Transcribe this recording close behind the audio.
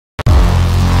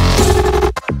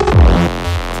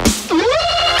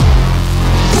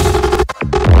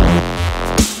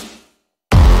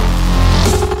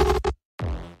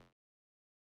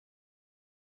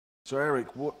So Eric,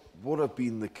 what have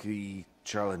been the key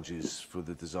challenges for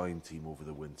the design team over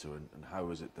the winter, and how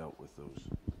has it dealt with those?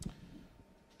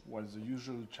 Well, the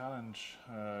usual challenge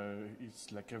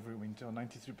is like every winter,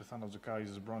 93% of the car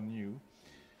is brand new.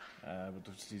 But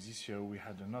obviously this year we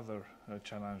had another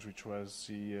challenge, which was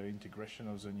the integration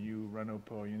of the new Renault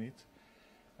power unit,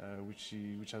 which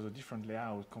has a different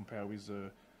layout compared with the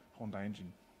Honda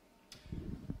engine.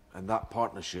 And that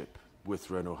partnership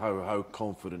with Renault, how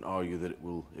confident are you that it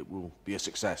will be a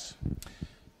success?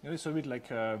 You know, it's a bit like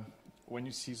when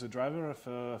you see the driver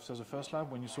after the first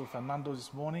lap, when you saw Fernando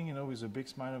this morning, you know, with a big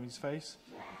smile on his face.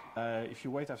 If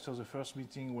you wait after the first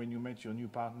meeting when you met your new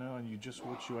partner and you just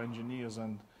watch your engineers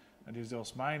and if they're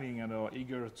smiling and are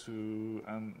eager to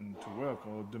work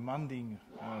or demanding,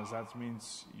 that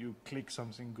means you click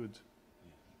something good.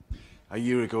 A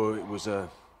year ago, it was a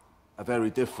very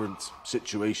different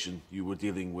situation you were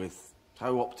dealing with.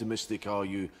 How optimistic are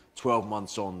you 12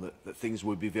 months on that things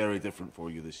would be very different for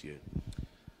you this year?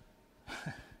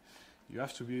 You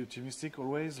have to be optimistic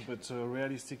always, but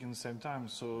realistic in the same time.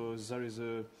 So there is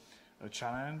a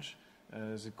challenge.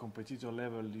 The competitor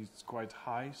level is quite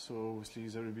high, so obviously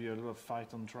there will be a lot of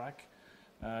fight on track.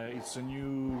 It's a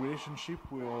new relationship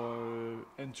we are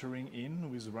entering in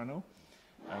with Renault,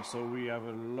 so we have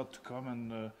a lot to come,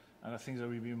 and I think there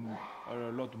will be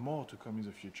a lot more to come in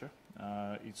the future.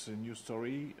 It's a new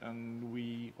story, and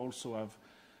we also have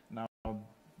now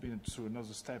been through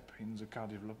another step in the car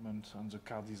development and the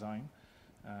car design.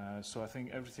 So I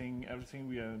think everything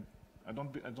we are, I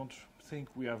don't think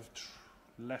we have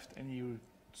left any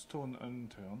stone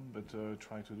unturned, but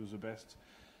try to do the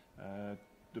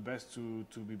best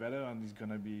to be better, and it's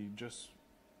going to be just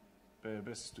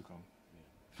best to come.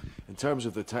 Yeah. In terms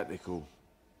of the technical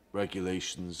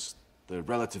regulations, they're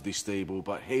relatively stable,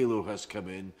 but Halo has come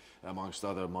in amongst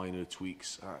other minor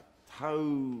tweaks.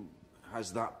 How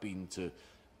has that been to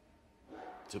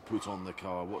put on the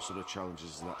car? What sort of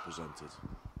challenges has that presented?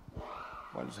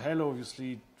 Well, the Halo,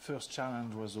 obviously, first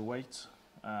challenge was the weight,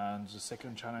 and the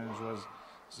second challenge was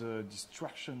the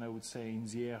distraction, I would say, in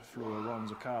the airflow around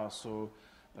the car. So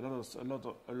a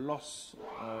loss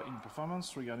in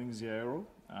performance regarding the aero.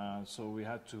 So we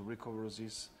had to recover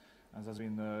this, and that's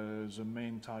been the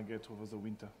main target over the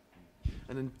winter.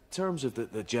 And in terms of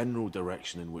the general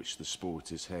direction in which the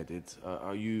sport is headed,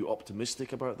 are you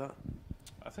optimistic about that?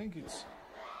 I think it's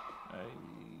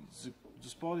the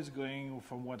sport is going,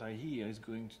 from what I hear, is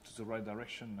going to the right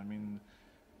direction. I mean,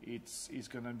 it's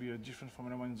going to be a different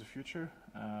Formula One in the future.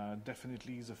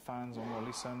 Definitely the fans are more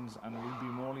listened and will be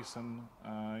more listened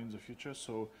in the future.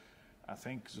 So I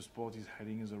think the sport is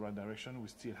heading in the right direction. We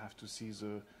still have to see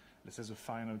let's say, the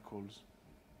final calls.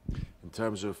 In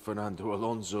terms of Fernando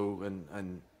Alonso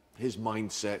and his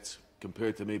mindset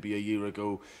compared to maybe a year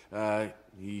ago,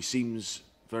 he seems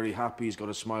very happy. He's got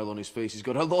a smile on his face. He's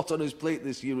got a lot on his plate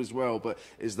this year as well. But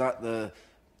is that the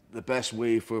best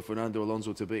way for Fernando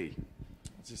Alonso to be?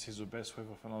 This is the best way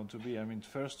for Fernando to be. I mean,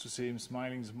 first, to see him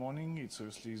smiling this morning, it's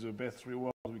obviously the best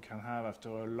reward we can have after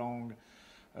a long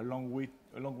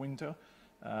winter.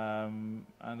 And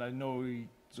I know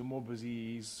the more busy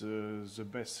he is, the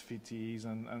best fit he is,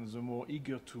 and the more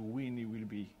eager to win he will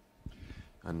be.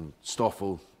 And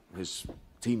Stoffel, his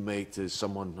teammate, is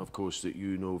someone, of course, that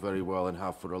you know very well and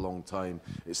have for a long time.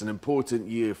 It's an important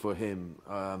year for him.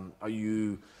 Are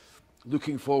you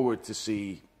looking forward to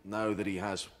see, now that he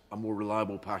has a more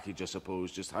reliable package, I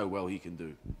suppose, just how well he can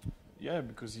do? Yeah,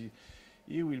 because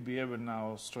he will be able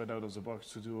now, straight out of the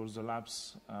box, to do all the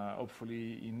laps.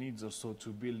 Hopefully he needs also to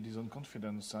build his own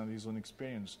confidence and his own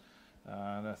experience.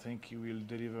 And I think he will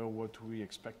deliver what we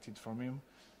expected from him.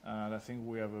 And I think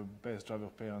we have a best driver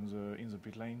pair in the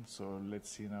pit lane. So let's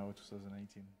see now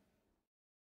 2018.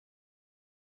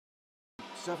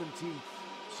 17th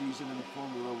season in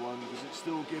Formula One. Does it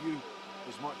still give you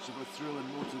as much of a thrill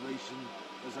and motivation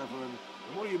as ever? And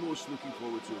what are you most looking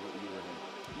forward to about the year ahead?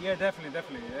 Yeah,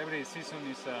 definitely. Every season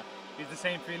is the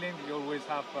same feeling. You always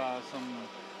have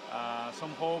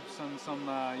some hopes and some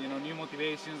new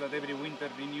motivations that every winter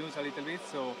renews a little bit.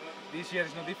 So this year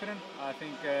is no different. I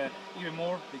think even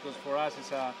more, because for us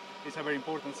it's a very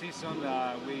important season.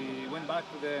 We went back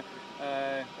to the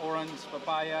orange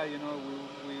papaya. You know,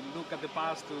 we look at the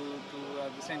past to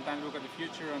at the same time look at the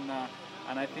future,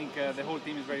 and I think the whole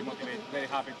team is very motivated, very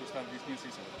happy to start this new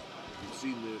season. You've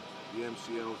seen the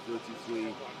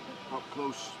MCL33 up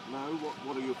close now.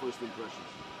 What are your first impressions?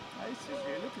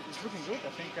 It's looking good. I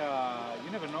think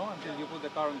you never know until you put the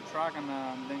car on the track and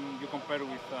then you compare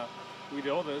with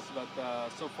the others. But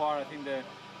so far, I think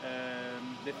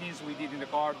the things we did in the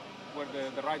car were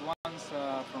the right ones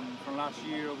from last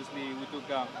year, obviously we took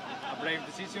a brave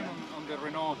decision on the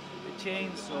Renault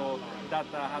change, so that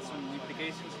has some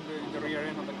implications in the rear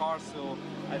end of the car. So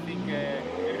I think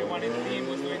everyone in the team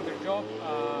was doing their job.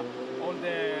 All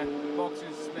the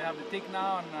boxes, they have the tick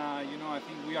now, and I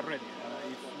think we are ready.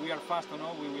 If we are fast or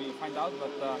not, we will find out,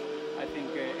 but I think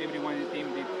everyone in the team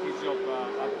did his job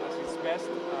at his best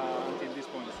until this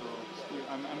point. So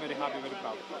I'm very happy, very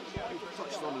proud. You've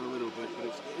touched on it a little bit, but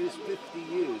it is 50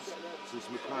 years since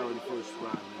McLaren first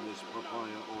ran in this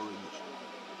papaya orange.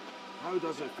 How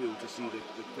does it feel to see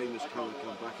the famous colour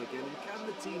come back again, and can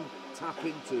the team tap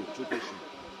into tradition?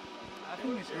 I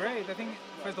think it's great. I think,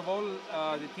 first of all,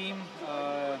 the team,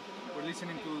 we're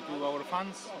listening to our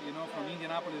fans, from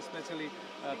Indianapolis especially.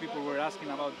 People were asking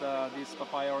about this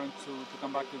papaya orange to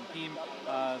come back to the team.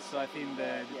 So I think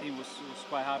the team was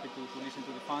quite happy to listen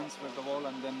to the fans, first of all.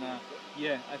 And then,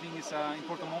 I think it's an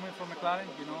important moment for McLaren,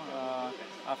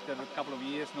 after a couple of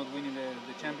years not winning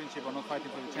the championship or not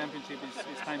fighting for the championship,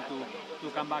 it's time to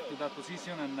come back to that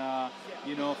position. And,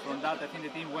 from that, I think the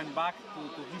team went back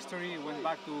to history, went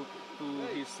back to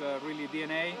his really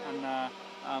DNA,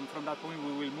 and from that point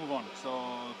we will move on. So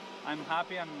I'm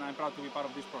happy and I'm proud to be part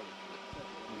of this project.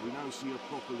 We now see a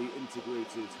properly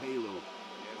integrated halo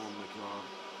on the car.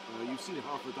 You've seen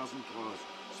half a dozen cars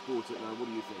sport it now. What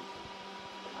do you think?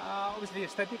 Obviously,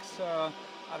 aesthetics are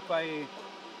quite.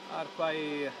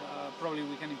 Probably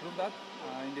we can improve that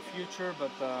in the future.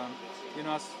 But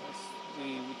as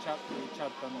we chat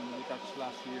and we touched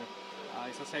last year,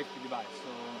 it's a safety device.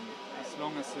 So as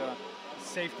long as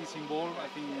safety is involved, I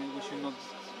think we should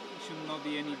not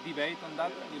be any debate on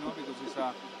that. Because it's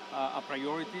a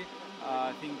priority.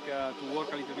 I think to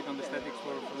work a little bit on the aesthetics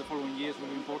for the following years will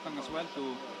be important as well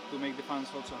to make the fans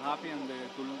also happy and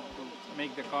to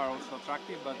make the car also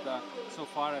attractive. But so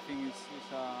far I think it's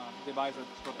a device that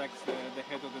protects the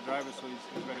head of the driver, so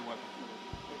it's very welcome.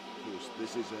 Of course,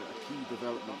 this is a key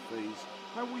development phase.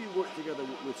 How will you work together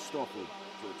with Stoffel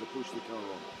to push the car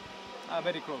on?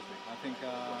 Very closely. I think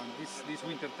this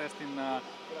winter testing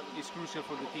is crucial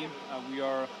for the team. We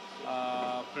are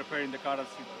preparing the car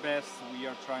as its best. We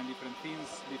are trying different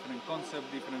things, different concepts,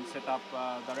 different setup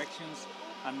directions,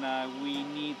 and we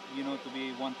need, to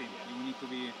be one team. We need to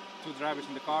be two drivers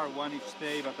in the car, one each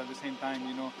day, but at the same time,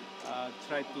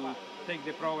 try to take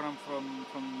the program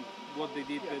from what they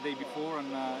did the day before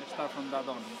and start from that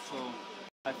on. So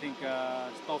I think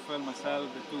Stoffel, myself,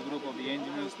 the two group of the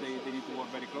engineers, they need to work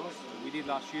very close. We did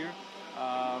last year.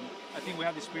 I think we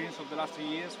have the experience of the last 3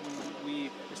 years. We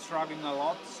struggling a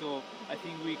lot, so I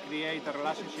think we create a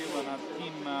relationship and a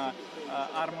team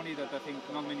harmony that I think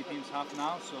not many teams have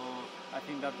now. So I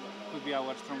think that could be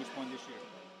our strongest point this year.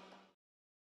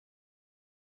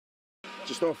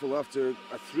 Stoffel, after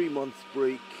a 3-month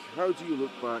break, how do you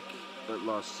look back at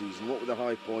last season? What were the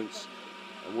high points?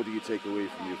 And what do you take away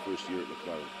from your first year at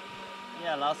McLaren?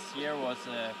 Yeah, last year was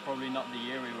probably not the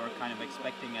year we were kind of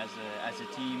expecting as a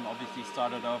team. Obviously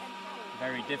started off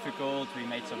very difficult. We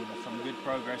made some good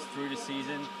progress through the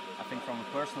season. I think from a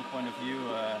personal point of view,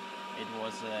 it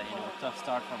was a tough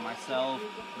start for myself,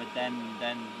 but then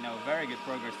very good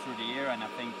progress through the year. And I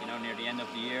think near the end of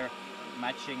the year,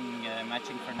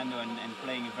 matching Fernando and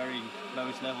playing a very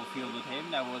close level field with him,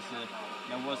 that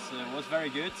was very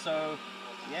good. So.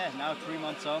 Yeah, now 3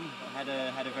 months on, had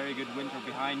a very good winter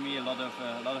behind me, a lot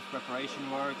of preparation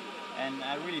work, and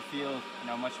I really feel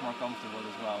much more comfortable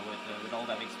as well with all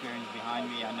that experience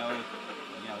behind me. I know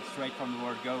straight from the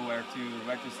word go where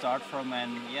to start from,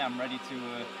 and yeah, I'm ready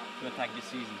to attack this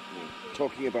season.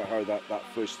 Talking about how that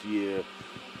first year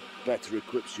better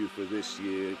equips you for this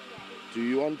year, do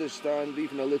you understand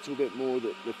even a little bit more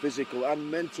the physical and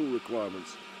mental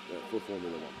requirements for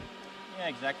Formula One? Yeah,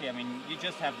 exactly. I mean, you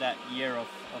just have that year of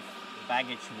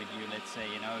baggage with you, let's say,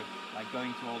 like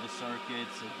going to all the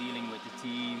circuits, dealing with the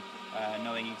team,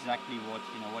 knowing exactly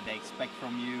what they expect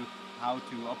from you, how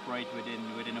to operate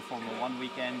within a Formula One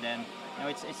weekend, and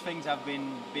it's things I've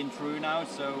been through now.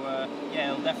 So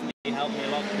yeah, it'll definitely help me a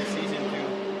lot this season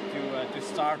to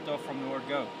start off from the word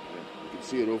go. You can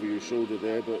see it over your shoulder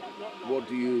there, but what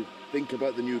do you think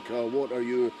about the new car? What are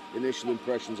your initial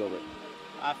impressions of it?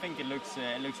 I think it looks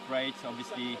great.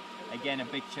 Obviously, again, a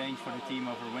big change for the team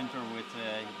over winter with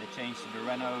the change to the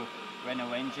Renault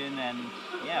engine, and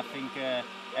yeah, I think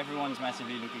everyone's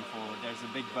massively looking forward. There's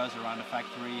a big buzz around the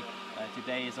factory.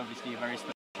 Today is obviously a very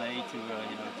special day to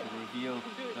reveal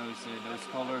those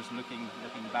colours. Looking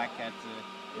back at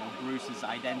Bruce's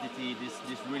identity,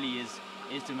 this really is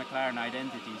the McLaren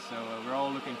identity. So we're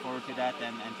all looking forward to that,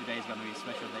 and today is going to be a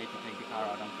special day to take the car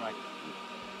out on track.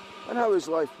 And how is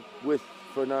life with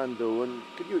Fernando, and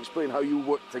could you explain how you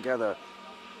work together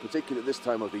particularly at this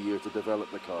time of the year, to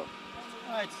develop the car?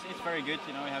 It's very good.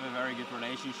 You know, we have a very good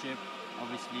relationship.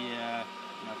 Obviously,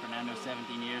 you know, Fernando,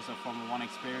 17 years of Formula 1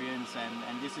 experience,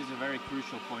 and this is a very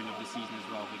crucial point of the season as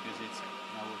well, because it's,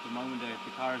 you know, at the moment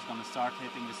the car is going to start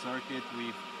hitting the circuit,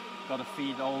 we've got to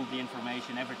feed all the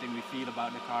information, everything we feel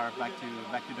about the car back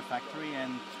to the factory,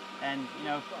 and you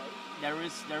know, there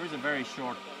is a very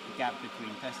short gap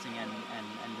between testing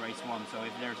and race one. So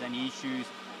if there's any issues,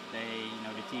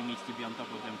 the team needs to be on top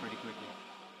of them pretty quickly.